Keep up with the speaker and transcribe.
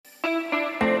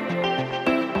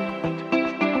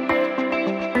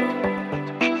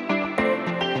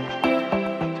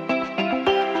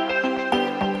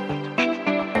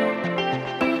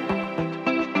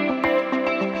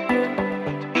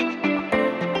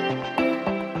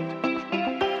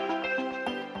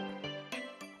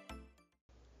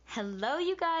Hello,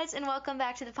 you guys, and welcome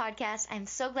back to the podcast. I'm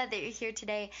so glad that you're here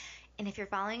today. And if you're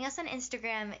following us on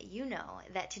Instagram, you know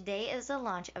that today is the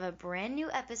launch of a brand new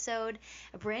episode,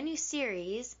 a brand new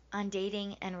series on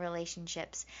dating and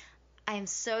relationships. I am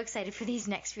so excited for these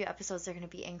next few episodes. They're going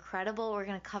to be incredible. We're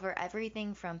going to cover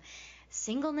everything from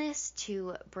singleness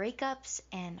to breakups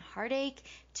and heartache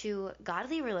to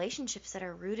godly relationships that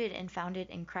are rooted and founded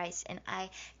in Christ. And I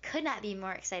could not be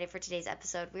more excited for today's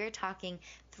episode. We're talking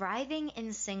thriving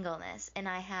in singleness. And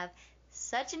I have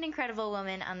such an incredible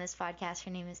woman on this podcast.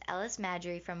 Her name is Elles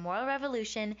Maddry from Moral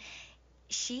Revolution.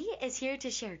 She is here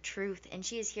to share truth, and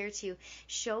she is here to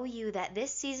show you that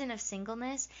this season of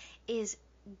singleness is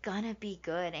gonna be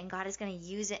good, and God is gonna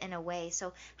use it in a way.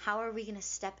 So how are we gonna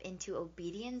step into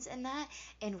obedience in that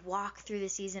and walk through the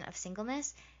season of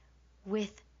singleness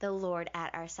with the Lord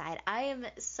at our side? I am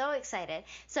so excited.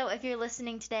 So if you're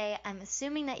listening today, I'm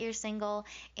assuming that you're single,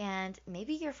 and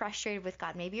maybe you're frustrated with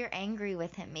God, maybe you're angry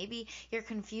with him, maybe you're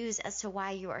confused as to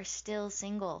why you are still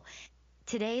single.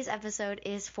 Today's episode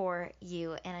is for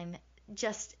you, and I'm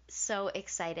just so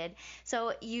excited.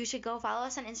 So you should go follow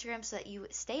us on Instagram so that you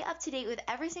stay up to date with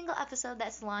every single episode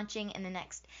that's launching in the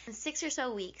next 6 or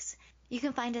so weeks. You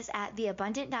can find us at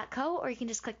theabundant.co, or you can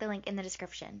just click the link in the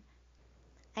description.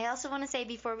 I also want to say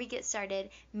before we get started,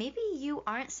 maybe you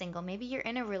aren't single, maybe you're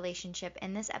in a relationship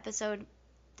and this episode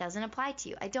doesn't apply to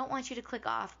you. I don't want you to click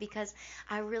off, because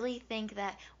I really think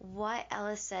that what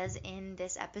Elles says in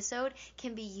this episode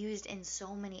can be used in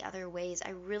so many other ways. I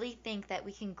really think that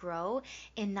we can grow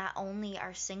in not only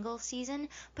our single season,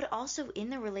 but also in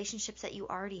the relationships that you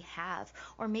already have,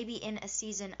 or maybe in a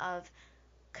season of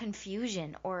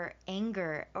confusion or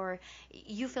anger, or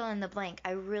you fill in the blank.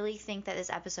 I really think that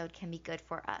this episode can be good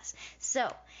for us.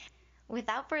 So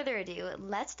without further ado,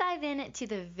 let's dive into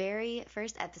the very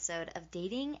first episode of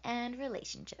Dating and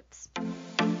Relationships.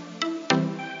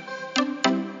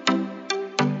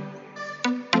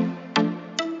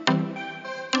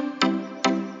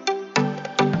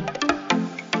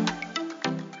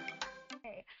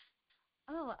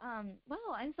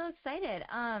 Well, I'm so excited.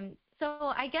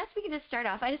 So I guess we can just start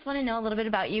off. I just want to know a little bit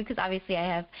about you, because obviously I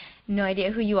have no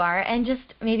idea who you are, and just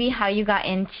maybe how you got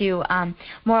into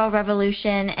Moral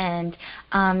Revolution, and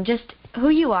just who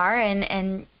you are,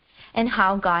 and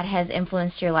how God has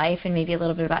influenced your life, and maybe a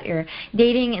little bit about your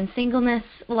dating and singleness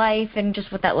life, and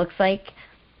just what that looks like.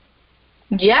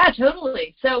 Yeah,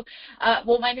 totally. So,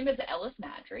 my name is Elles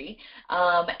Maddry,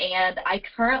 and I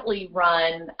currently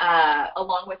run,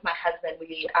 along with my husband,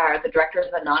 we are the directors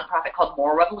of a nonprofit called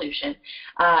Moral Revolution,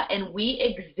 and we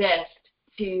exist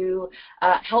to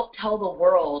help tell the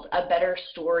world a better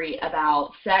story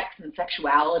about sex and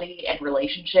sexuality and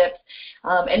relationships,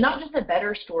 and not just a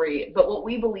better story, but what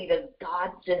we believe is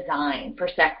God's design for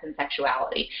sex and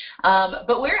sexuality.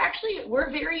 But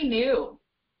we're very new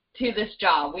to this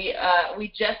job. We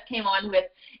just came on with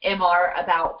MR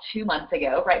about 2 months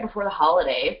ago, right before the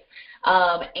holidays.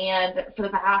 And for the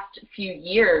past few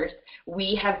years,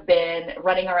 we have been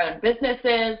running our own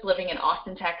businesses, living in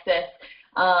Austin, Texas.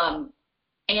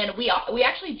 And we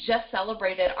actually just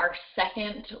celebrated our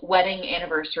second wedding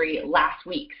anniversary last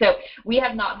week. So we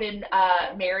have not been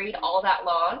married all that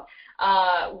long.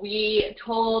 We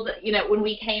told, when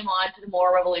we came on to the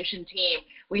Moral Revolution team,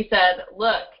 we said,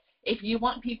 look, if you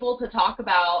want people to talk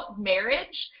about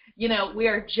marriage, we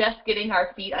are just getting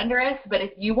our feet under us. But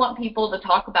if you want people to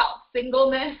talk about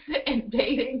singleness and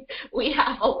dating, we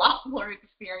have a lot more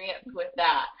experience with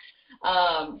that.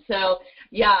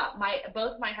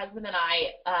 Both my husband and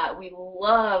I, we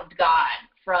loved God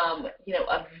from,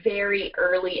 a very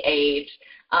early age.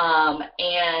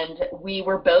 And we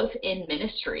were both in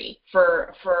ministry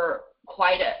for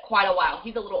quite a while.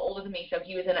 He's a little older than me, so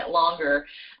he was in it longer.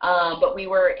 But we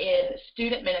were in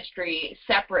student ministry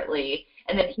separately,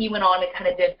 and then he went on and kind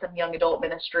of did some young adult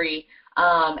ministry.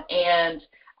 And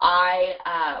I,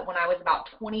 when I was about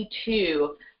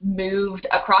 22, moved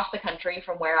across the country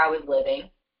from where I was living,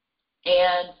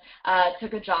 and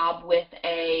took a job with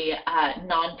a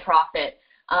nonprofit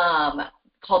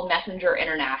called Messenger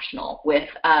International with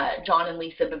John and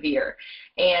Lisa Bevere,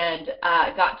 and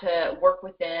got to work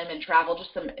with them and travel,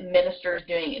 just some ministers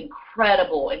doing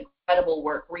incredible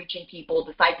work, reaching people,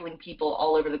 discipling people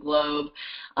all over the globe,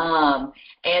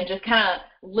 and just kind of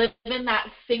living that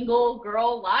single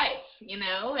girl life, and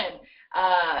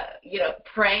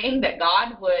praying that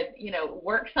God would,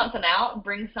 work something out and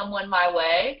bring someone my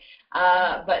way,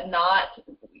 but not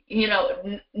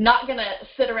going to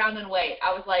sit around and wait.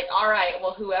 I was like, all right,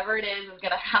 well, whoever it is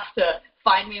going to have to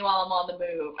find me while I'm on the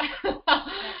move.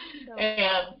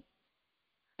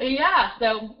 Yeah,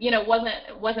 so,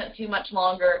 wasn't too much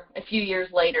longer. A few years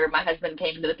later, my husband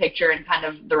came into the picture, and kind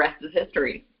of the rest is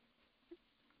history.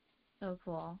 So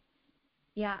cool.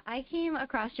 Yeah, I came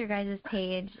across your guys'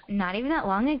 page not even that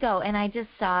long ago, and I just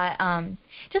saw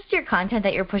just your content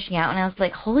that you're pushing out, and I was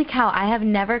like, holy cow, I have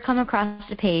never come across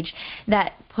a page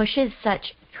that pushes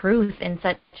such truth and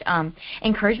such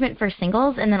encouragement for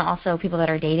singles, and then also people that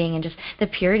are dating, and just the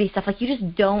purity stuff. Like, you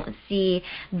just don't see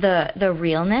the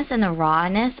realness and the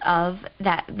rawness of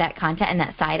that content and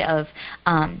that side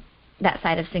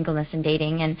of singleness and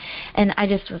dating, and I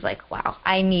just was like, wow,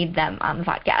 I need them on the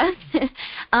podcast.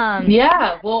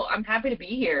 Yeah, well, I'm happy to be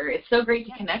here. It's so great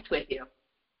to connect with you.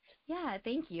 Yeah,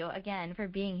 thank you again for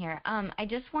being here.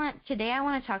 Today I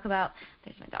want to talk about,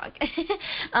 there's my dog.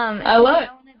 I love it.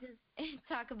 I want to just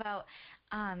talk about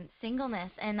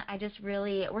singleness, and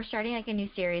we're starting like a new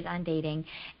series on dating,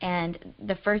 and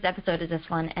the first episode is this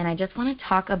one, and I just want to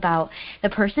talk about the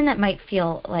person that might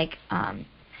feel like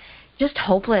just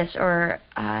hopeless or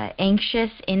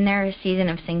anxious in their season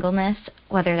of singleness,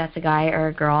 whether that's a guy or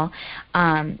a girl.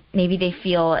 Maybe they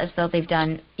feel as though they've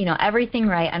done, everything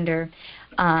right under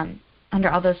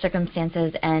all those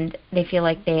circumstances, and they feel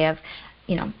like they have,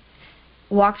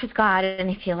 walked with God, and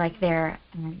they feel like they're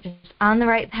just on the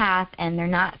right path, and they're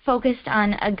not focused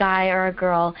on a guy or a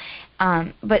girl,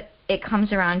 but it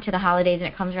comes around to the holidays, and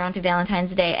it comes around to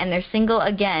Valentine's Day, and they're single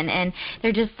again, and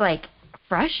they're just like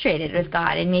frustrated with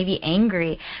God and maybe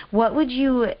angry. What would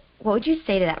you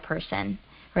say to that person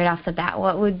right off the bat?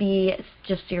 What would be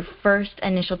just your first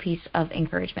initial piece of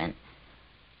encouragement?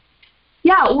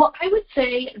 Yeah, well, I would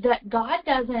say that God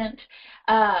doesn't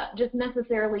just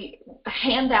necessarily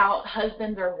hand out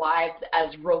husbands or wives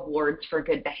as rewards for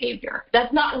good behavior.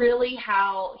 That's not really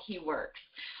how he works.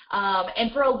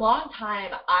 And for a long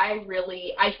time, I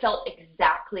felt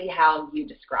exactly how you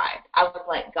described. I was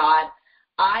like, God,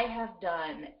 I have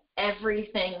done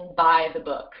everything by the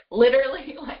book,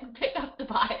 literally, like, pick up the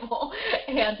Bible,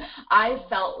 and I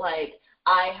felt like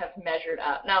I have measured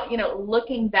up. Now,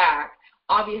 looking back,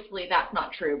 obviously that's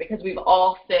not true, because we've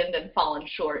all sinned and fallen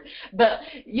short, but,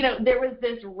 there was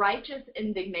this righteous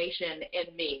indignation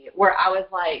in me where I was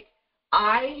like,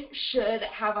 I should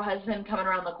have a husband coming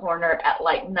around the corner at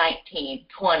like 19,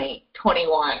 20,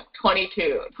 21,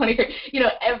 22, 23.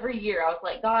 Every year I was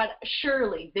like, God,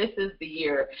 surely this is the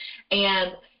year.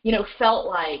 And, felt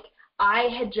like I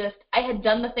had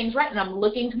done the things right. And I'm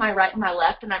looking to my right and my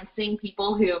left, and I'm seeing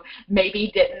people who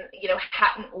maybe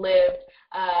hadn't lived,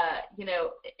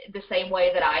 the same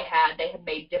way that I had. They had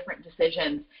made different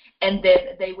decisions. And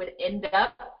then they would end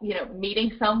up,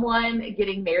 meeting someone,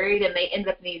 getting married, and they end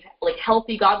up in these like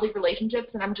healthy, godly relationships.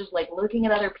 And I'm just like looking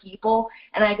at other people,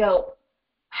 and I go,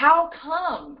 how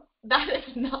come that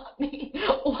is not me?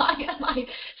 Why am I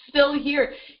still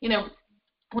here?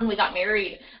 When we got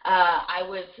married, I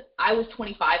was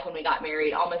 25 when we got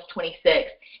married, almost 26,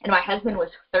 and my husband was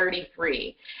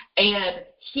 33. And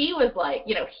he was like,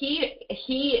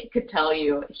 he could tell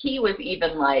you, he was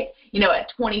even like,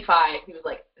 at 25, he was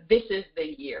like, this is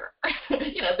the year.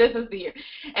 This is the year.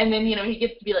 And then, he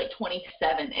gets to be like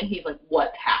 27, and he's like,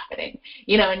 what's happening?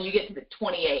 And you get to the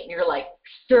 28, and you're like,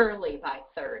 surely by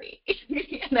 30.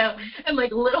 And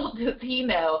like, little does he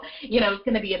know, it's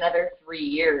going to be another 3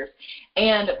 years.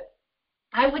 And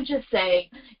I would just say,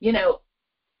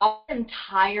 our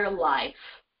entire life,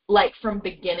 like from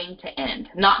beginning to end,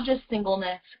 not just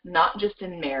singleness, not just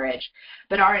in marriage,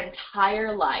 but our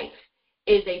entire life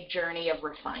is a journey of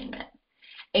refinement.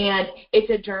 And it's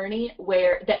a journey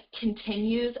that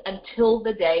continues until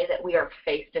the day that we are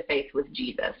face to face with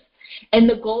Jesus. And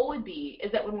the goal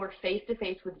is that when we're face to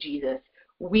face with Jesus,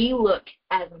 we look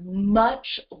as much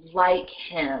like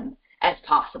him as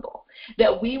possible,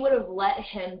 that we would have let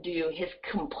him do his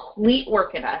complete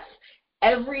work in us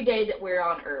every day that we're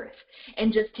on earth,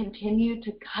 and just continue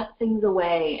to cut things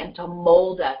away and to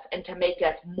mold us and to make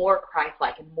us more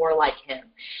Christ-like and more like him.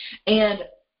 And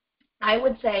I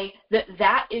would say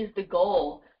that is the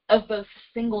goal of both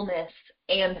singleness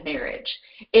and marriage.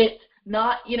 It's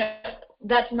not,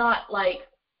 that's not like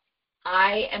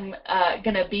I am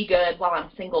going to be good while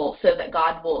I'm single so that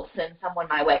God will send someone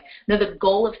my way. No, the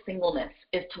goal of singleness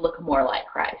is to look more like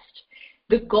Christ.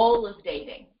 The goal of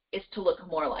dating is to look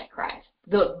more like Christ.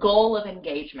 The goal of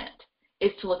engagement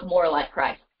is to look more like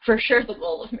Christ. For sure, the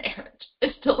goal of marriage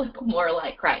is to look more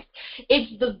like Christ.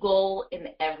 It's the goal in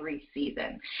every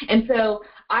season. And so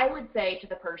I would say to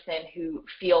the person who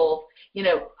feels,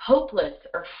 hopeless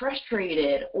or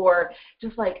frustrated or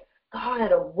just like, God,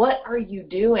 what are you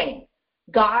doing?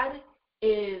 God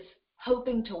is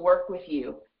hoping to work with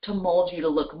you to mold you to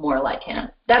look more like him.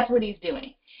 That's what he's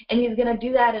doing. And he's going to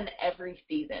do that in every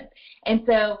season. And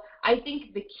so I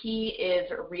think the key is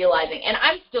realizing, and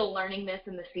I'm still learning this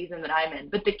in the season that I'm in,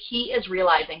 but the key is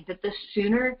realizing that the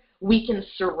sooner we can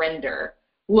surrender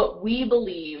what we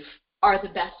believe are the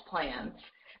best plans,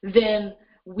 then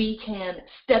we can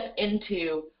step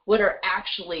into what are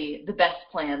actually the best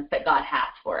plans that God has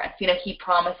for us. He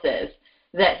promises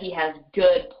that he has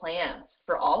good plans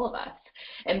for all of us.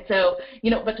 And so,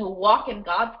 but to walk in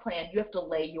God's plan, you have to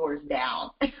lay yours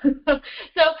down.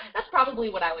 So that's probably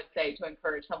what I would say to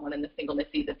encourage someone in the singleness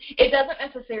season. It doesn't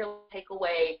necessarily take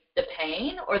away the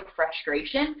pain or the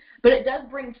frustration, but it does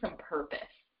bring some purpose.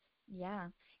 Yeah.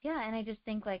 Yeah, and I just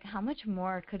think, how much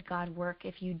more could God work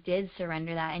if you did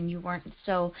surrender that and you weren't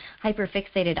so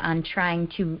hyper-fixated on trying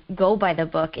to go by the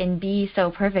book and be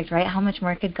so perfect, right? How much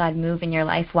more could God move in your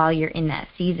life while you're in that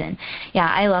season? Yeah,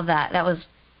 I love that. That was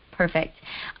perfect.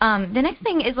 The next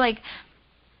thing is,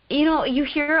 you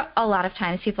hear a lot of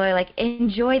times people are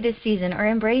enjoy this season or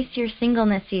embrace your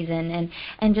singleness season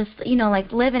and just,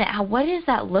 live in it. What does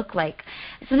that look like?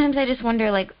 Sometimes I just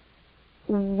wonder,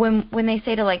 when they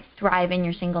say to thrive in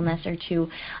your singleness or to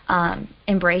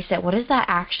embrace it, what does that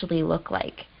actually look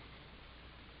like?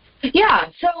 Yeah,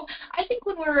 so I think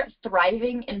when we're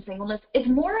thriving in singleness, it's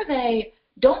more of a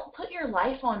don't put your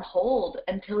life on hold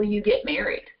until you get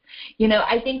married.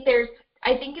 I think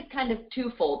it's kind of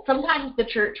twofold. Sometimes the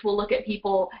church will look at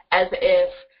people as if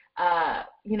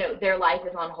their life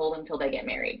is on hold until they get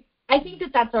married. I think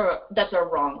that's a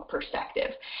wrong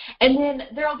perspective. And then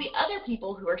there'll be other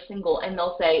people who are single and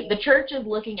they'll say, the church is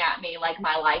looking at me like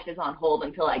my life is on hold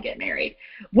until I get married,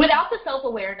 without the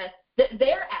self-awareness that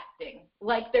they're acting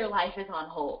like their life is on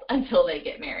hold until they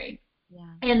get married. Yeah.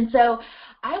 And so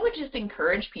I would just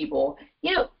encourage people,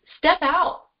 step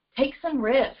out, take some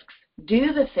risks,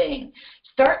 do the thing,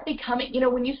 start becoming,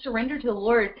 when you surrender to the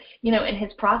Lord, in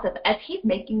his process, as he's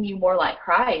making you more like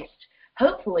Christ,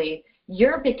 hopefully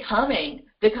you're becoming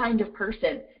the kind of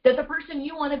person that the person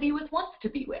you want to be with wants to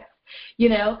be with,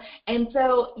 And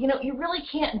so, you really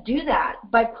can't do that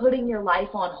by putting your life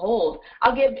on hold.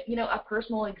 I'll give, a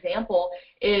personal example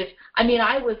is,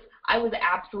 I was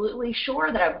absolutely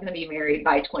sure that I was going to be married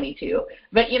by 22,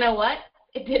 but you know what?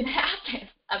 It didn't happen.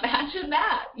 Imagine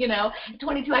that, At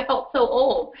 22, I felt so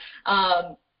old.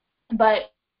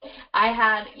 But I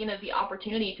had, the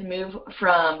opportunity to move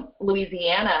from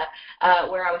Louisiana,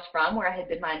 where I was from, where I had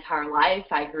been my entire life.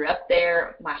 I grew up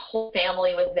there. My whole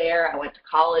family was there. I went to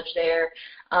college there,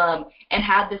 and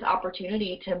had this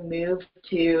opportunity to move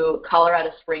to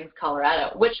Colorado Springs,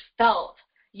 Colorado, which felt,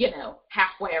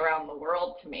 halfway around the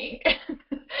world to me.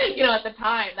 At the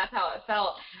time, that's how it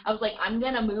felt. I was like, I'm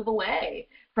going to move away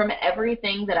from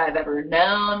everything that I've ever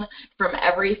known, from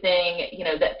everything,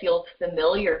 that feels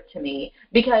familiar to me,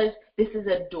 because this is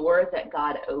a door that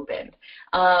God opened.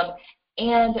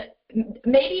 And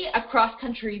maybe a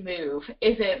cross-country move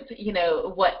isn't,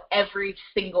 what every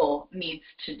single needs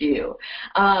to do.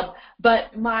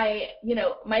 But my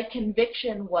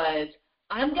conviction was,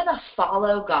 I'm going to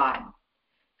follow God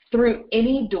through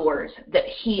any doors that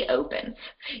he opens.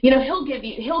 He'll give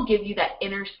you that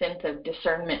inner sense of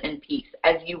discernment and peace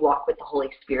as you walk with the Holy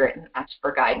Spirit and ask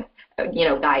for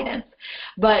guidance.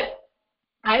 But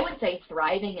I would say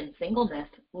thriving in singleness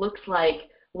looks like,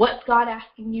 what's God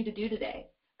asking you to do today?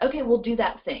 Okay, we'll do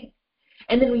that thing.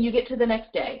 And then when you get to the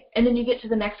next day, and then you get to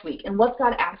the next week, and what's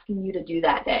God asking you to do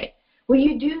that day? Well,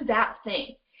 you do that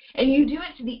thing. And you do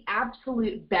it to the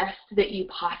absolute best that you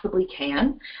possibly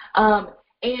can.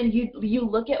 And you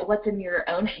look at what's in your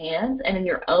own hands and in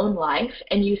your own life,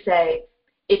 and you say,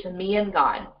 it's me and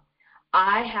God.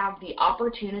 I have the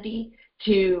opportunity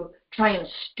to try and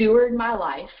steward my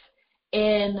life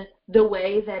in the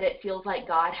way that it feels like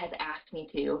God has asked me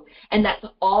to. And that's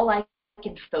all I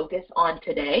can focus on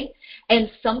today. And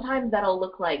sometimes that'll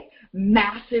look like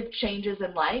massive changes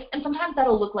in life, and sometimes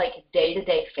that'll look like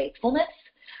day-to-day faithfulness.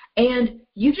 And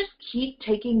you just keep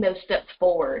taking those steps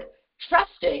forward,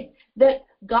 trusting that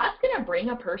God's going to bring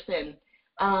a person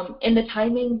in the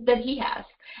timing that he has.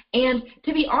 And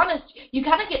to be honest, you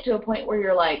kind of get to a point where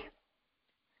you're like,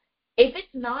 if it's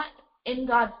not in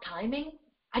God's timing,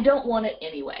 I don't want it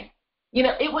anyway.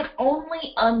 It would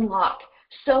only unlock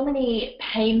so many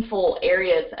painful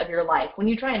areas of your life when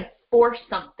you try and force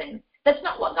something that's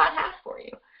not what God has for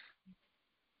you.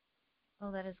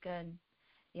 Oh, that is good.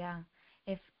 Yeah.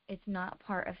 If it's not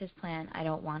part of his plan, I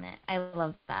don't want it. I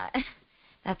love that.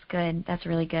 That's good. That's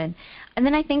really good. And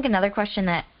then I think another question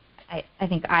that I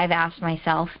think I've asked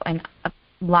myself, and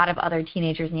lot of other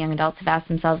teenagers and young adults have asked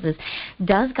themselves is,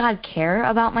 does God care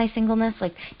about my singleness?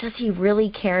 Like, does he really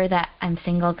care that I'm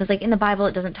single? Because, like, in the Bible,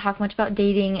 it doesn't talk much about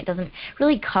dating. It doesn't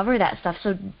really cover that stuff.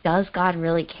 So does God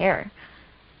really care?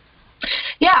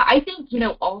 Yeah, I think,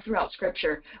 all throughout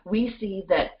Scripture, we see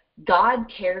that God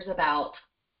cares about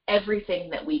everything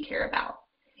that we care about.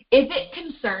 If it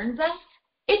concerns us,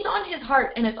 it's on his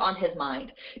heart and it's on his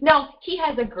mind. Now, he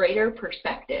has a greater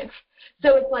perspective.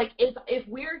 So it's like if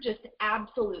we're just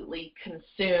absolutely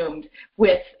consumed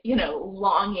with,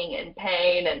 longing and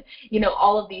pain and,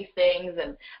 all of these things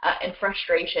and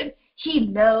frustration, he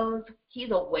knows,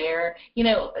 he's aware.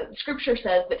 Scripture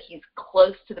says that he's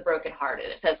close to the brokenhearted.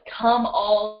 It says, come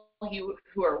all you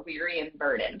who are weary and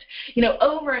burdened.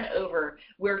 Over and over,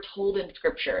 we're told in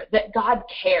Scripture that God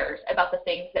cares about the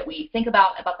things that we think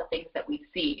about the things that we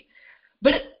see.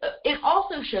 But it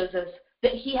also shows us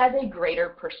that he has a greater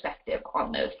perspective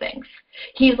on those things.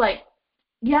 He's like,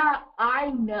 yeah, I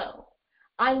know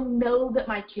that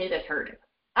my kid is hurting.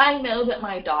 I know that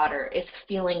my daughter is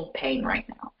feeling pain right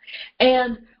now.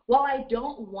 And while I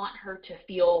don't want her to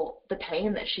feel the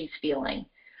pain that she's feeling,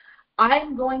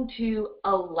 I'm going to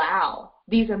allow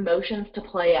these emotions to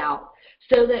play out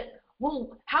so that,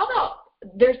 well, how about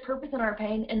there's purpose in our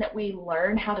pain and that we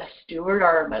learn how to steward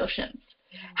our emotions?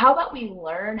 How about we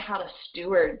learn how to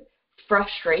steward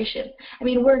frustration? I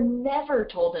mean, we're never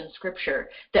told in Scripture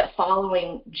that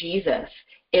following Jesus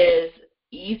is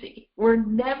easy. We're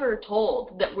never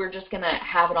told that we're just going to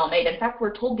have it all made. In fact,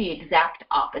 we're told the exact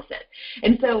opposite.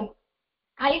 And so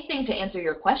I think, to answer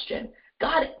your question,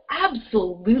 God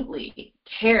absolutely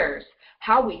cares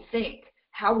how we think,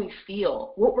 how we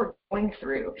feel, what we're going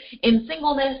through. In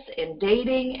singleness, in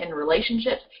dating, in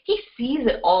relationships, he sees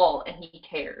it all and he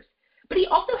cares. But he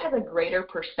also has a greater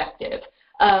perspective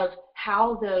of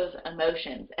how those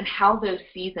emotions and how those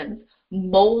seasons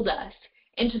mold us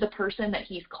into the person that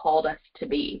he's called us to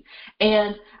be.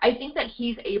 And I think that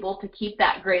he's able to keep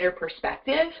that greater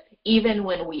perspective even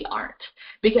when we aren't.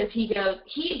 Because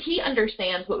he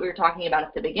understands what we were talking about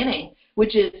at the beginning,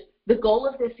 which is the goal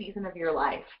of this season of your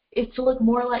life is to look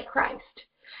more like Christ.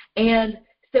 And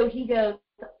so he goes,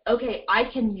 okay, I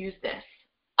can use this.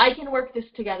 I can work this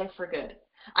together for good.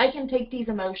 I can take these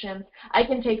emotions. I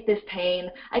can take this pain.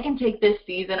 I can take this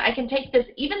season. I can take this,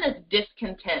 even this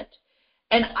discontent,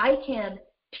 and I can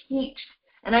teach,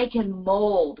 and I can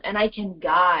mold, and I can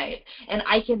guide, and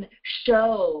I can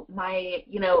show my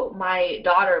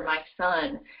daughter, my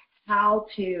son, how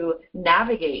to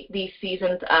navigate these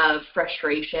seasons of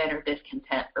frustration or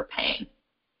discontent or pain.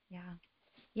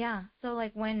 Yeah. So,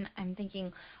 like, when I'm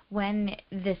thinking, when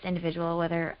this individual,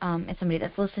 whether it's somebody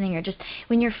that's listening or just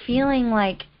when you're feeling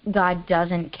like God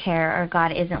doesn't care or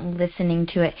God isn't listening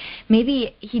to it,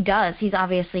 maybe he does. He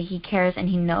cares and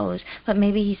he knows, but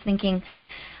maybe he's thinking,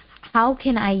 how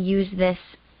can I use this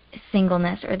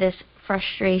singleness or this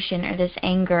frustration or this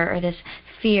anger or this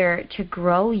fear to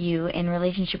grow you in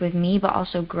relationship with me, but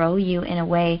also grow you in a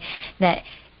way that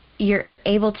you're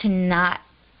able to not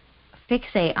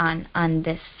fixate on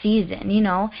this season,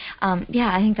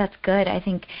 I think that's good. I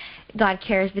think God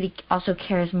cares, but he also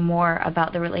cares more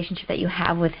about the relationship that you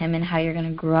have with him and how you're going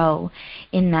to grow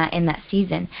in that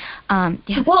season.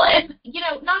 Well, and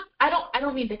I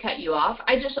don't mean to cut you off.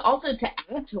 I just also, to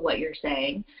add to what you're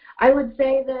saying, I would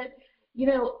say that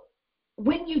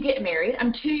when you get married,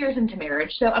 I'm 2 years into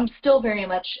marriage, so I'm still very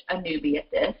much a newbie at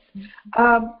this.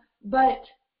 But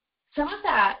some of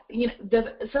that,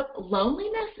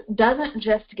 loneliness doesn't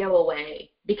just go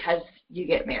away because you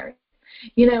get married.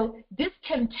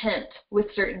 Discontent with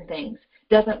certain things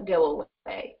doesn't go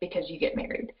away because you get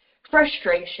married.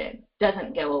 Frustration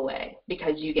doesn't go away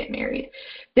because you get married.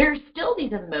 There's still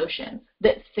these emotions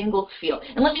that singles feel.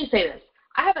 And let me just say this.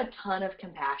 I have a ton of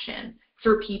compassion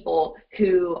for people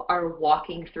who are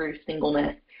walking through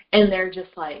singleness and they're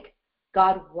just like,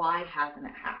 God, why hasn't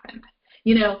it happened?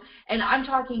 And I'm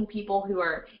talking people who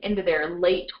are into their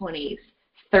late 20s,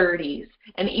 30s,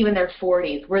 and even their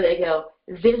 40s, where they go,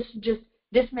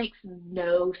 this makes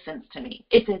no sense to me.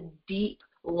 It's a deep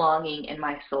longing in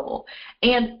my soul.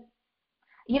 And,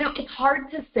 it's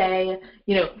hard to say,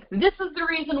 this is the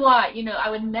reason why. I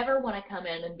would never want to come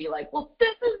in and be like, well,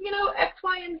 this is, X,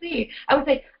 Y, and Z. I would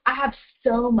say I have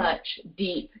so much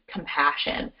deep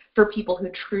compassion for people who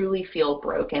truly feel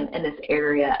broken in this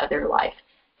area of their life.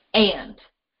 And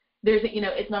there's,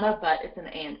 it's not a but, it's an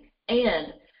and.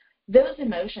 And those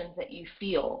emotions that you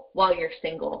feel while you're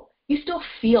single, you still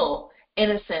feel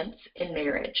in a sense in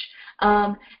marriage.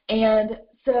 And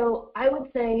so I would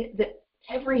say that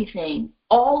everything,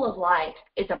 all of life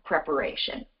is a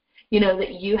preparation.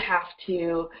 that you have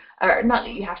to, or not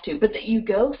that you have to, but that you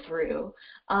go through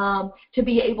to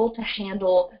be able to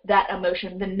handle that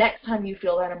emotion the next time you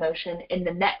feel that emotion in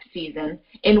the next season,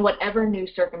 in whatever new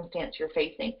circumstance you're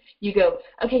facing. You go,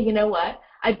 okay, you know what?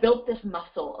 I built this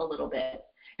muscle a little bit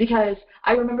because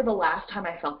I remember the last time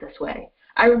I felt this way.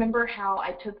 I remember how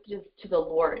I took this to the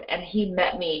Lord and he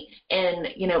met me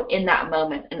in that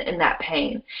moment and in that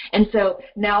pain. And so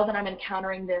now that I'm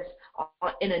encountering this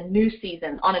in a new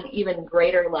season on an even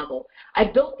greater level, I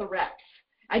built the reps.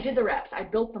 I did the reps. I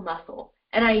built the muscle.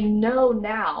 And I know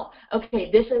now, okay,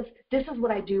 this is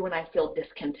what I do when I feel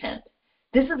discontent.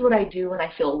 This is what I do when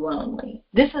I feel lonely.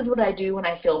 This is what I do when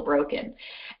I feel broken.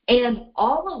 And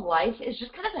all of life is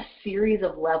just kind of a series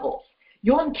of levels.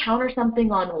 You'll encounter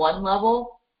something on one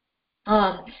level,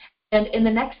 and in the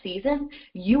next season,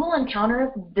 you will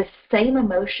encounter the same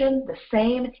emotion, the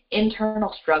same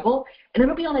internal struggle, and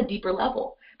it'll be on a deeper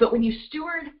level. But when you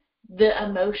steward the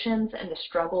emotions and the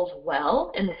struggles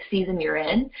well in the season you're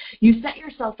in, you set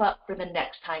yourself up for the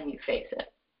next time you face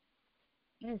it.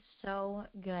 It is so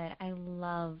good. I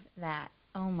love that.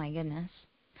 Oh, my goodness.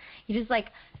 You just,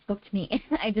 spoke to me.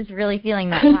 I just really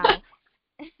feeling that.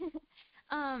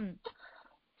 Wow.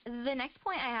 The next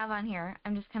point I have on here,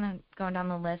 I'm just kind of going down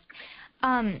the list.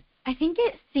 I think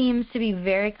it seems to be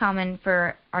very common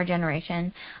for our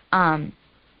generation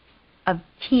of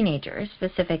teenagers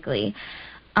specifically.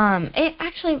 It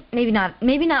actually, maybe not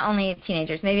only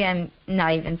teenagers, maybe I'm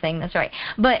not even saying this right,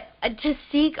 but to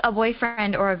seek a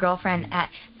boyfriend or a girlfriend at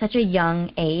such a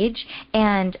young age,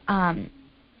 and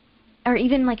or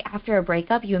even after a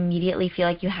breakup, you immediately feel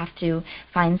like you have to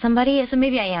find somebody. So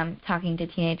maybe I am talking to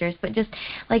teenagers, but just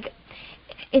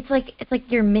it's like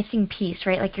you're missing piece,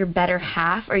 right? Like your better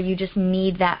half, or you just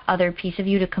need that other piece of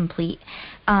you to complete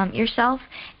yourself.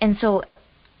 And so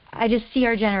I just see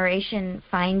our generation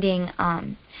finding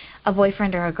a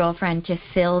boyfriend or a girlfriend to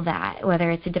fill that, whether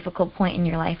it's a difficult point in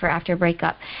your life or after a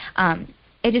breakup.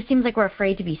 It just seems like we're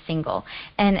afraid to be single.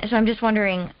 And so I'm just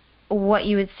wondering what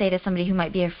you would say to somebody who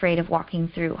might be afraid of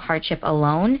walking through hardship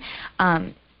alone.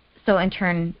 So in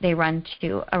turn, they run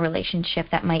to a relationship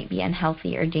that might be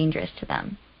unhealthy or dangerous to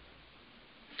them.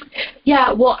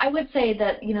 Yeah, well, I would say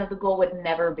that, the goal would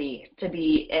never be to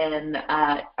be in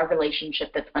a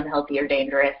relationship that's unhealthy or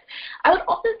dangerous. I would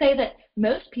also say that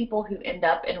most people who end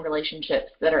up in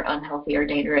relationships that are unhealthy or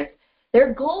dangerous,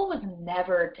 their goal was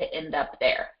never to end up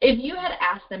there. If you had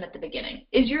asked them at the beginning,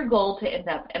 is your goal to end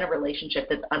up in a relationship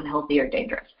that's unhealthy or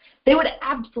dangerous? They would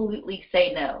absolutely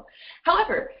say no.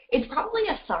 However, it's probably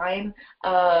a sign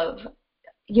of,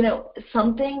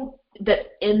 something that's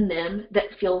in them that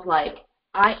feels like,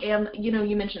 I am,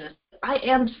 you mentioned this, I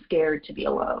am scared to be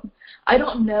alone. I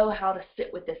don't know how to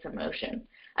sit with this emotion.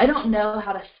 I don't know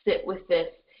how to sit with this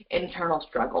internal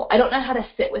struggle. I don't know how to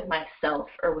sit with myself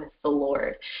or with the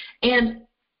Lord. And,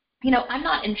 I'm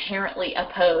not inherently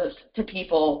opposed to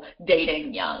people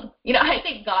dating young. I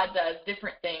think God does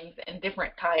different things in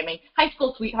different timing. High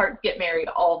school sweethearts get married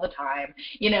all the time,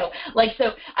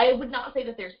 so I would not say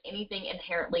that there's anything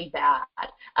inherently bad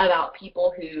about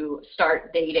people who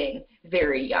start dating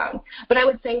very young. But I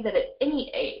would say that at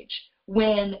any age,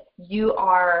 when you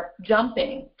are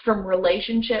jumping from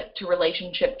relationship to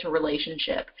relationship to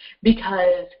relationship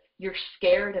because you're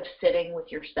scared of sitting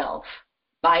with yourself,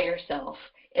 by yourself,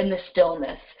 in the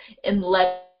stillness, and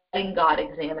letting God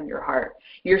examine your heart.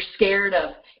 You're scared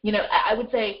of, I would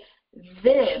say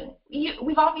then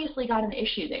we've obviously got an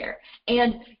issue there.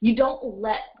 And you don't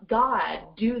let God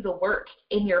do the work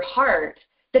in your heart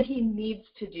that he needs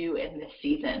to do in this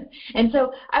season. And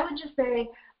so I would just say,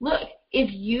 look,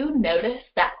 if you notice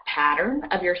that pattern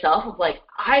of yourself of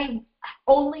I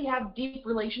only have deep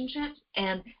relationships,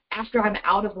 and after I'm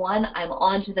out of one, I'm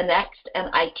on to the next, and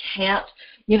I can't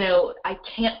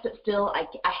sit still. I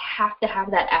have to have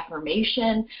that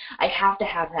affirmation. I have to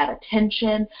have that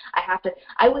attention.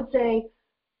 I would say,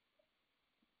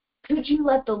 could you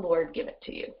let the Lord give it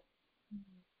to you?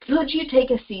 Could you take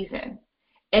a season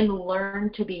and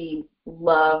learn to be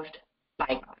loved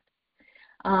by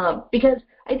God? Because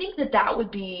I think that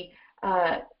would be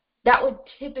that would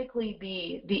typically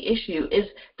be the issue, is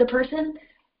the person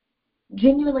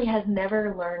genuinely has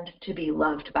never learned to be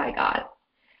loved by God.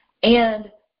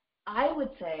 And I would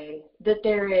say that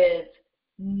there is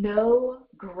no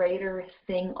greater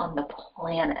thing on the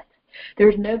planet.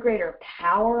 There's no greater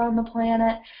power on the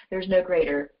planet. There's no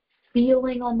greater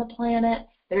feeling on the planet.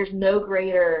 There's no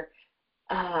greater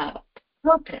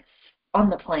purpose on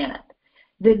the planet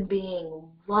than being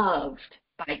loved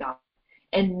by God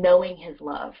and knowing his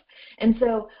love. And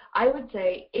so I would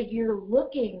say if you're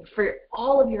looking for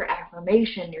all of your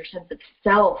affirmation, your sense of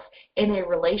self in a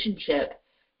relationship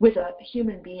with a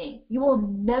human being, you will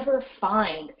never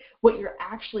find what you're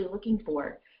actually looking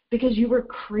for, because you were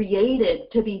created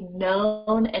to be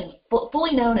known and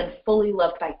fully known and fully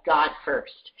loved by God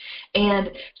first. And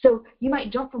so you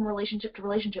might jump from relationship to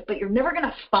relationship, but you're never going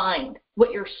to find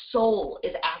what your soul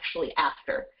is actually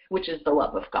after, which is the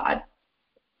love of God.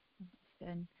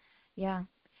 Good. Yeah.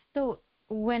 So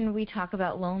when we talk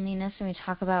about loneliness and we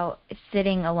talk about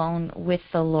sitting alone with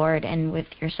the Lord and with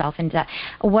yourself and that,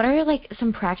 what are like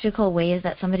some practical ways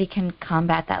that somebody can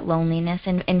combat that loneliness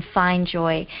and find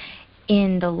joy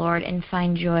in the Lord and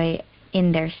find joy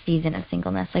in their season of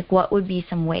singleness? Like, what would be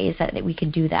some ways that we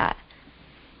could do that?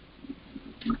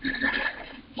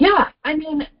 Yeah, I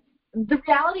mean, the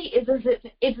reality is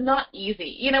it's not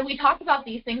easy. You know, we talk about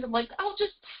these things of like, oh,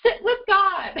 just sit with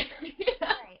God.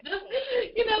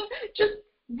 Just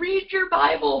read your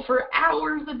Bible for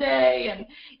hours a day. And,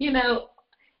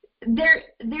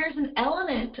 there's an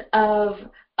element of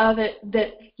it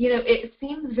that, it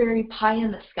seems very pie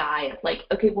in the sky. It's like,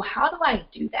 okay, well, how do I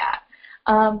do that?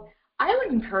 I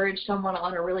would encourage someone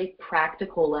on a really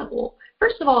practical level.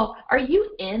 First of all, are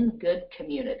you in good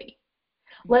community?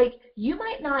 Like, you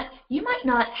might be,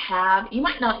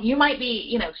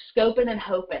 scoping and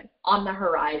hoping on the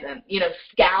horizon,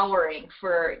 scouring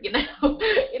for,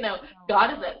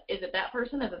 God, is it that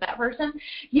person? Is it that person?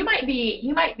 You might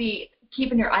be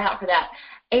keeping your eye out for that.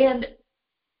 And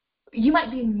you might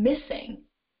be missing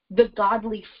the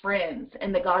godly friends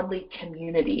and the godly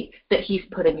community that he's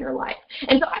put in your life.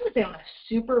 And so I would say on a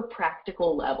super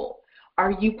practical level,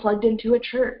 are you plugged into a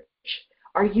church?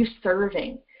 Are you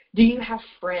serving? Do you have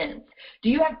friends? Do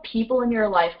you have people in your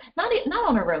life, not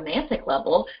on a romantic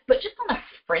level, but just on a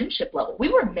friendship level? We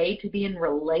were made to be in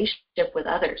relationship with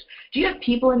others. Do you have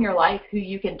people in your life who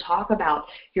you can talk about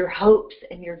your hopes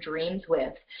and your dreams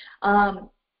with?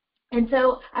 And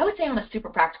so I would say on a super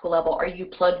practical level, are you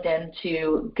plugged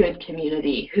into good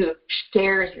community who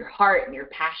shares your heart and your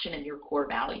passion and your core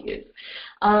values?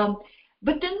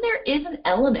 But then there is an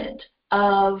element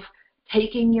of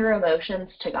taking your emotions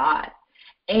to God.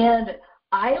 And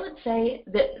I would say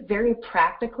that very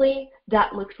practically,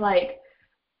 that looks like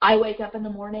I wake up in the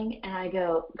morning and I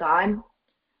go, God,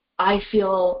 I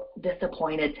feel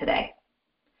disappointed today.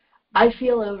 I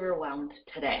feel overwhelmed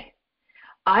today.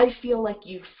 I feel like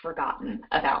you've forgotten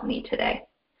about me today.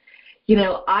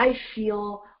 I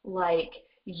feel like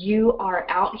you are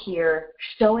out here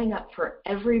showing up for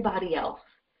everybody else,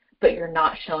 but you're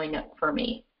not showing up for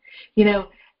me.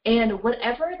 And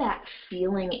whatever that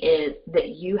feeling is that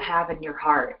you have in your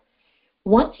heart,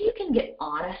 once you can get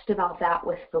honest about that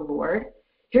with the Lord,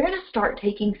 you're going to start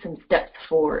taking some steps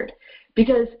forward,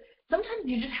 because sometimes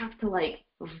you just have to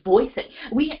voice it.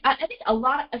 I think a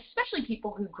lot of, especially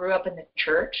people who grew up in the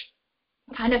church,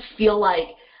 kind of feel like,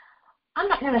 I'm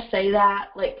not going to say that.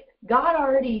 Like, God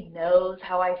already knows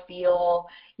how I feel,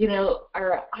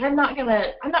 or I'm not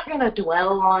gonna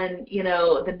dwell on,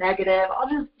 the negative. I'll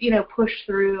just, push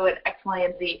through at X, Y,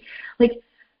 and Z. Like,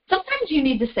 sometimes you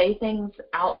need to say things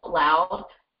out loud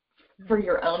for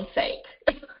your own sake.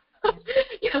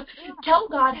 Tell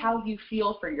God how you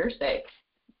feel for your sake.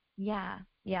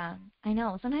 Yeah, I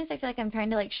know. Sometimes I feel like I'm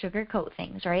trying to sugarcoat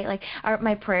things, right? Like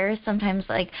my prayers sometimes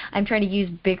I'm trying to use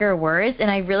bigger words, and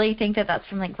I really think that that's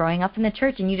from growing up in the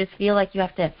church, and you just feel like you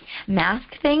have to mask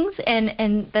things, and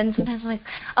then sometimes I'm like,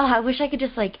 oh, I wish I could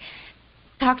just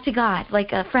talk to God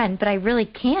like a friend, but I really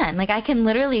can. I can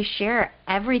literally share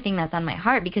everything that's on my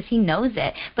heart because he knows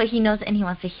it, but he knows it and he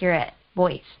wants to hear it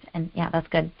voiced. And yeah, that's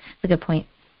good. That's a good point.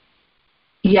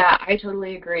 Yeah, I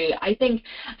totally agree. I think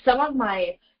some of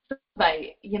my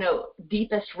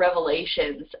deepest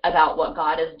revelations about what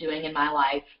God is doing in my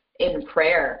life in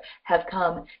prayer have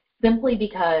come simply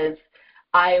because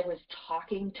I was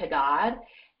talking to God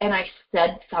and I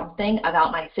said something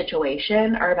about my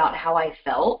situation or about how I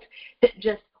felt that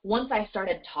just once I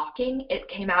started talking, it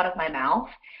came out of my mouth,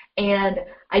 and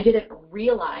I didn't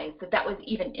realize that was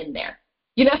even in there.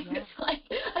 Yeah. It's like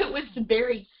it was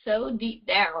buried so deep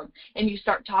down, and you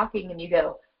start talking and you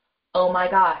go, oh my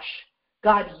gosh,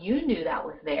 God, you knew that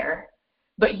was there,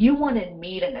 but you wanted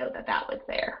me to know that was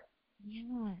there.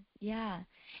 Yeah,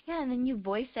 and then you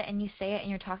voice it and you say it and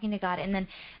you're talking to God, and then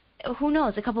who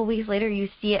knows, a couple of weeks later you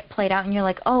see it played out and you're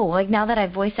like, oh, now that I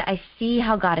voiced it, I see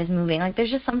how God is moving.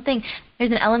 There's just something, there's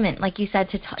an element, like you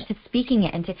said, to speaking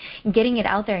it and to getting it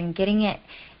out there and getting it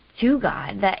to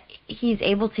God, that he's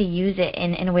able to use it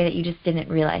in a way that you just didn't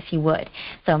realize he would.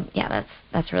 So yeah,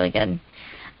 that's really good.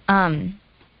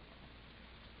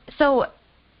 So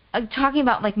talking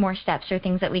about like more steps or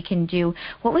things that we can do,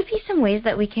 what would be some ways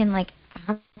that we can like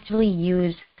actually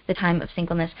use the time of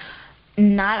singleness,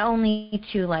 not only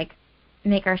to like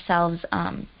make ourselves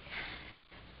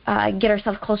get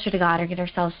ourselves closer to God or get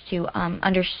ourselves to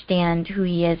understand who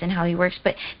He is and how He works,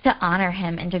 but to honor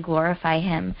Him and to glorify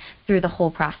Him through the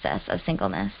whole process of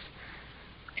singleness?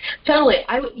 Totally.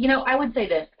 I would say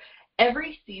this.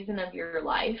 Every season of your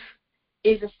life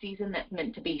is a season that's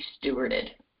meant to be stewarded.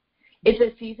 It's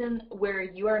a season where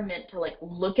you are meant to like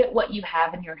look at what you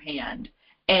have in your hand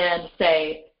and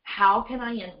say, how can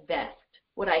I invest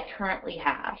what I currently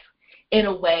have in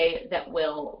a way that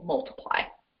will multiply,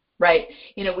 right?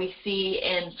 We see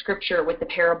in Scripture with the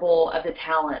parable of the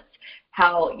talents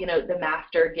how, the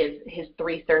master gives his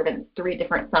 3 servants 3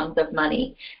 different sums of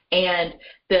money, and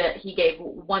he gave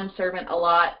one servant a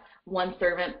lot, one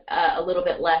servant a little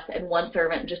bit less, and one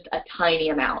servant just a tiny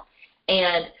amount.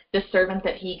 And the servant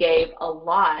that he gave a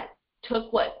lot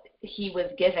took what he was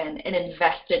given and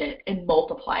invested it and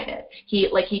multiplied it.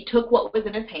 He took what was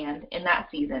in his hand in that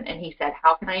season and he said,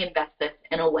 how can I invest this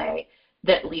in a way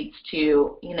that leads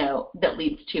to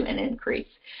an increase?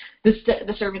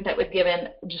 The servant that was given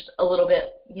just a little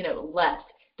bit, less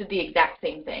did the exact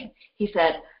same thing. He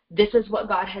said, this is what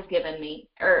God has given me,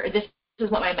 or this is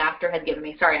what my master has given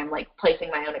me. Sorry, I'm like placing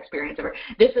my own experience over.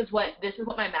 This is what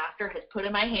my master has put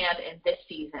in my hand in this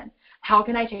season. How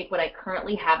can I take what I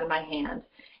currently have in my hand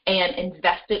and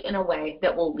invest it in a way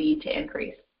that will lead to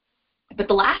increase? But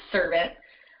the last servant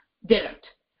didn't.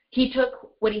 He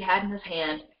took what he had in his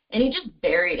hand and he just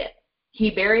buried it.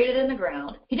 He buried it in the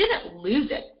ground. He didn't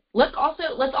lose it. Let's also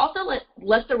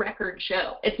let the record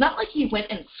show. It's not like he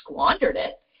went and squandered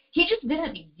it. He just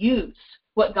didn't use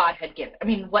what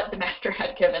the master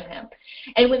had given him.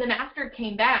 And when the master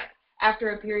came back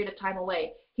after a period of time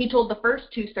away, he told the first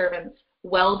 2 servants,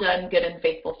 well done, good and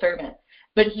faithful servant.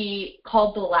 But he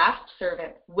called the last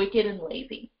servant wicked and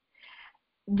lazy,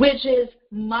 which is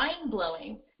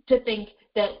mind-blowing to think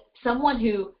that someone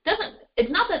who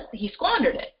it's not that he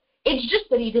squandered it, it's just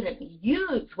that he didn't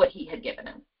use what he had given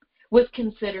him, was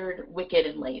considered wicked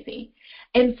and lazy.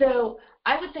 And so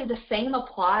I would say the same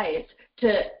applies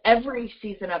to every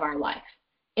season of our life.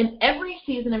 In every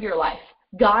season of your life,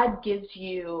 God gives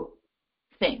you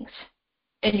things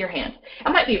in your hands. It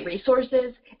might be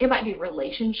resources, it might be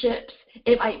relationships,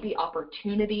 it might be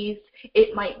opportunities,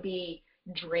 it might be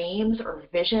dreams or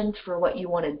visions for what you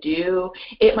want to do.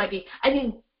 It might be,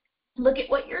 look at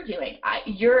what you're doing.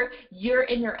 You're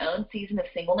in your own season of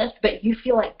singleness, but you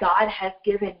feel like God has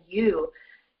given you,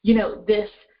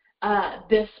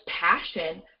 this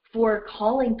passion for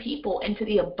calling people into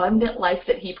the abundant life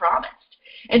that He promised.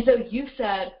 And so you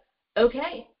said,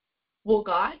 okay, well,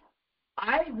 God,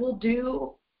 I'll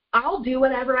do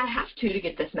whatever I have to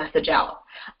get this message out.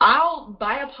 I'll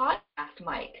buy a podcast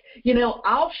mic.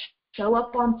 I'll show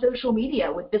up on social media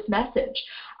with this message.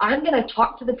 I'm going to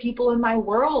talk to the people in my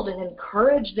world and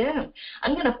encourage them.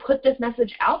 I'm going to put this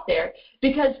message out there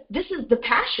because this is the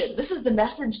passion. This is the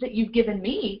message that you've given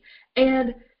me.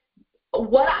 And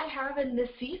what I have in this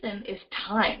season is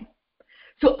time.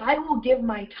 So I will give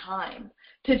my time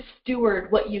to steward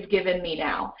what you've given me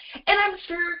now. And I'm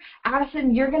sure,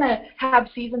 Addison, you're going to have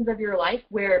seasons of your life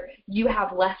where you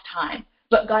have less time,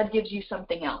 but God gives you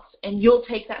something else. And you'll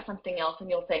take that something else and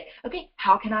you'll say, okay,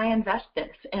 how can I invest this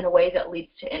in a way that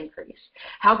leads to increase?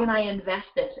 How can I invest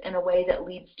this in a way that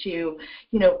leads to,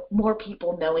 more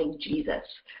people knowing Jesus?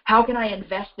 How can I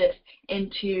invest this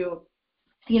into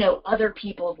other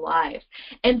people's lives?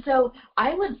 And so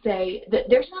I would say that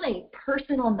there's not a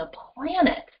person on the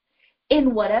planet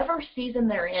in whatever season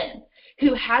they're in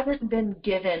who hasn't been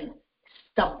given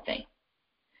something.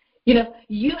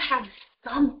 You have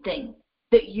something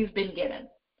that you've been given.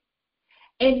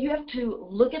 And you have to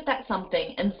look at that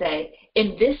something and say,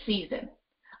 in this season,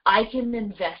 I can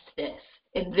invest this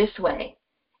in this way,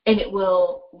 and it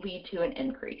will lead to an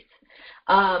increase.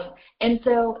 And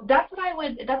so that's what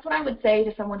I would say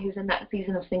to someone who's in that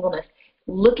season of singleness.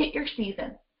 Look at your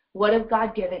season. What has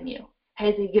God given you?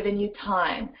 Has He given you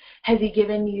time? Has He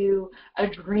given you a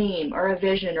dream or a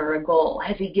vision or a goal?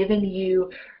 Has He given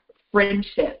you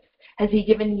friendships? Has He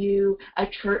given you a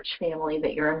church family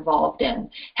that you're involved in?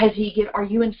 Are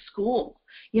you in school?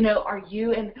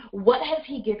 What has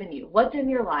He given you? What's in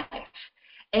your life?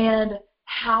 And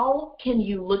how can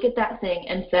you look at that thing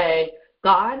and say,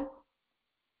 God,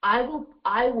 I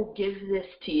will give this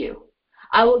to you.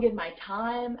 I will give my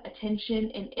time,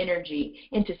 attention, and energy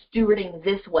into stewarding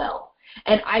this well.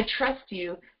 And I trust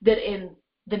you that in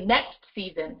the next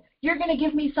season, you're going to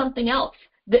give me something else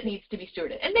that needs to be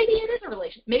stewarded. And maybe it is a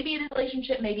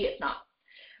relationship, maybe it's not.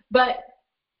 But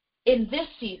in this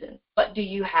season, what do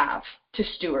you have to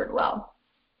steward well?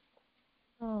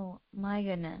 Oh, my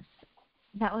goodness.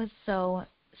 That was so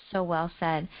well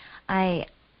said.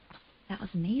 That was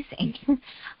amazing.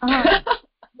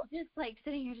 Just like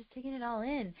sitting here, just taking it all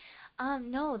in.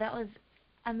 No, that was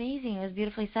amazing. It was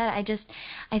beautifully said.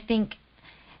 I think,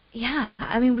 yeah,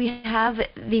 I mean, we have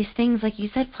these things, like you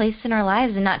said, placed in our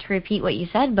lives, and not to repeat what you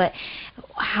said, but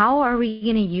how are we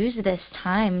going to use this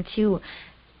time to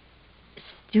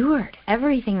steward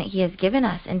everything that He has given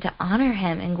us and to honor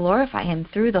Him and glorify Him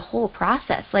through the whole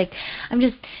process? Like, I'm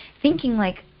just thinking,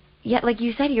 like, yeah, like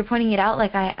you said, you're pointing it out,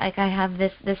 like I have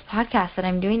this podcast that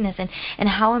I'm doing this, and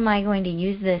how am I going to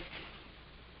use this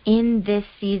in this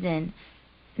season,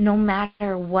 no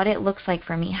matter what it looks like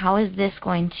for me? How is this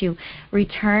going to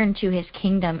return to His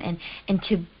kingdom and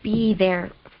to be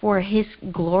there for His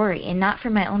glory, and not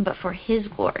for my own, but for His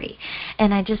glory?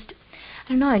 And I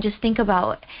don't know, I just think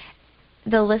about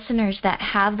the listeners that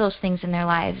have those things in their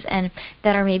lives and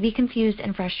that are maybe confused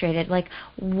and frustrated. Like,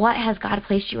 what has God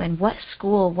placed you in? What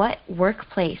school, what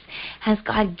workplace has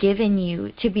God given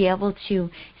you to be able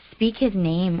to speak His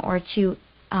name, or to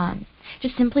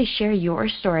just simply share your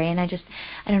story? And I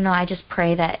don't know, I just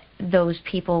pray that those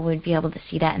people would be able to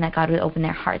see that, and that God would open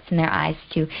their hearts and their eyes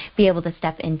to be able to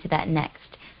step into that next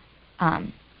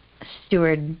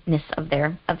stewardness of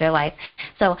their life.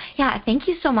 So, yeah, thank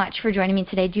you so much for joining me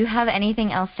today. Do you have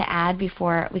anything else to add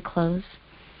before we close?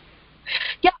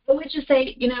 Yeah, I would just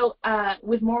say,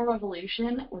 with More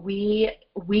Revolution, we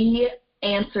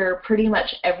answer pretty much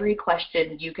every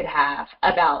question you could have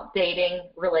about dating,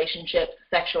 relationships,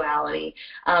 sexuality.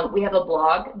 We have a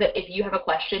blog that if you have a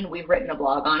question, we've written a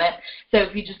blog on it. So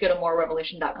if you just go to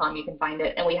morerevolution.com, you can find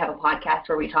it. And we have a podcast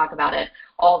where we talk about it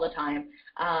all the time.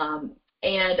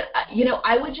 And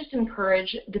I would just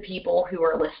encourage the people who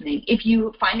are listening, if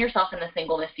you find yourself in the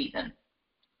singleness season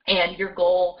and your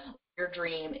goal, your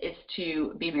dream is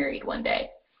to be married one day,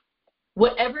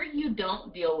 whatever you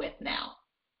don't deal with now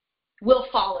will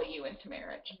follow you into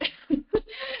marriage.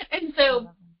 And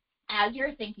so as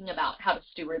you're thinking about how to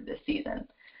steward this season,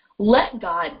 let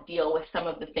God deal with some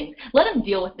of the things. Let Him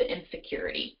deal with the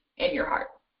insecurity in your heart.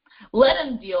 Let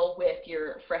Him deal with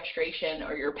your frustration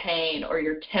or your pain or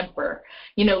your temper.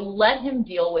 Let Him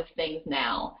deal with things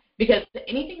now, because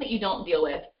anything that you don't deal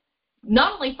with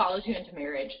not only follows you into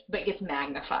marriage, but gets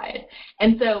magnified.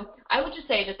 And so I would just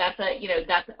say that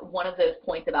that's one of those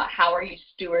points about how are you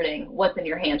stewarding what's in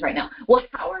your hands right now. Well,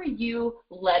 how are you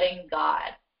letting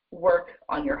God work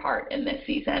on your heart in this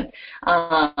season?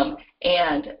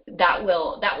 And that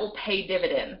will pay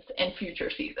dividends in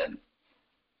future seasons.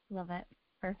 Love it.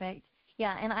 Perfect.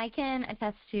 Yeah, and I can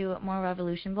attest to More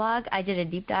Revolution blog. I did a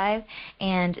deep dive,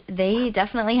 and they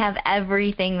definitely have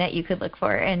everything that you could look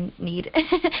for and need.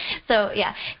 So,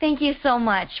 yeah, thank you so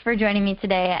much for joining me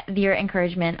today. Your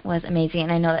encouragement was amazing,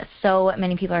 and I know that so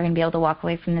many people are going to be able to walk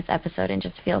away from this episode and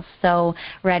just feel so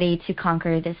ready to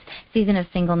conquer this season of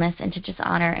singleness and to just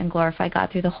honor and glorify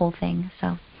God through the whole thing.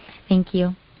 So, thank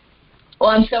you. Well,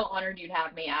 I'm so honored you'd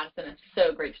have me, Addison. It's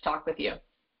so great to talk with you.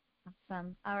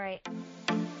 Awesome. All right.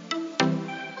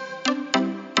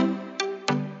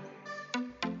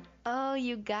 Oh,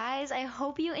 you guys, I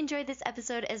hope you enjoyed this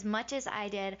episode as much as I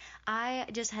did. I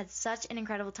just had such an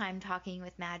incredible time talking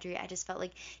with Maddry. I just felt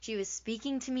like she was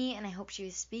speaking to me, and I hope she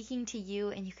was speaking to you,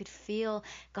 and you could feel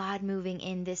God moving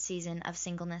in this season of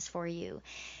singleness for you.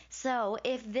 So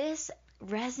if this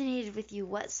resonated with you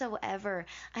whatsoever,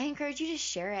 I encourage you to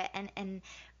share it and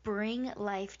bring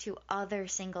life to other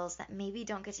singles that maybe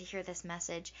don't get to hear this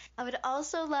message. I would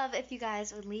also love if you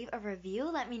guys would leave a review.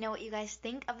 Let me know what you guys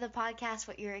think of the podcast,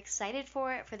 what you're excited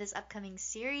for this upcoming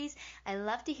series. I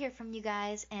love to hear from you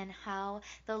guys and how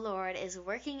the Lord is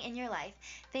working in your life.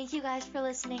 Thank you guys for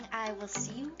listening. I will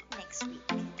see you next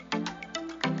week.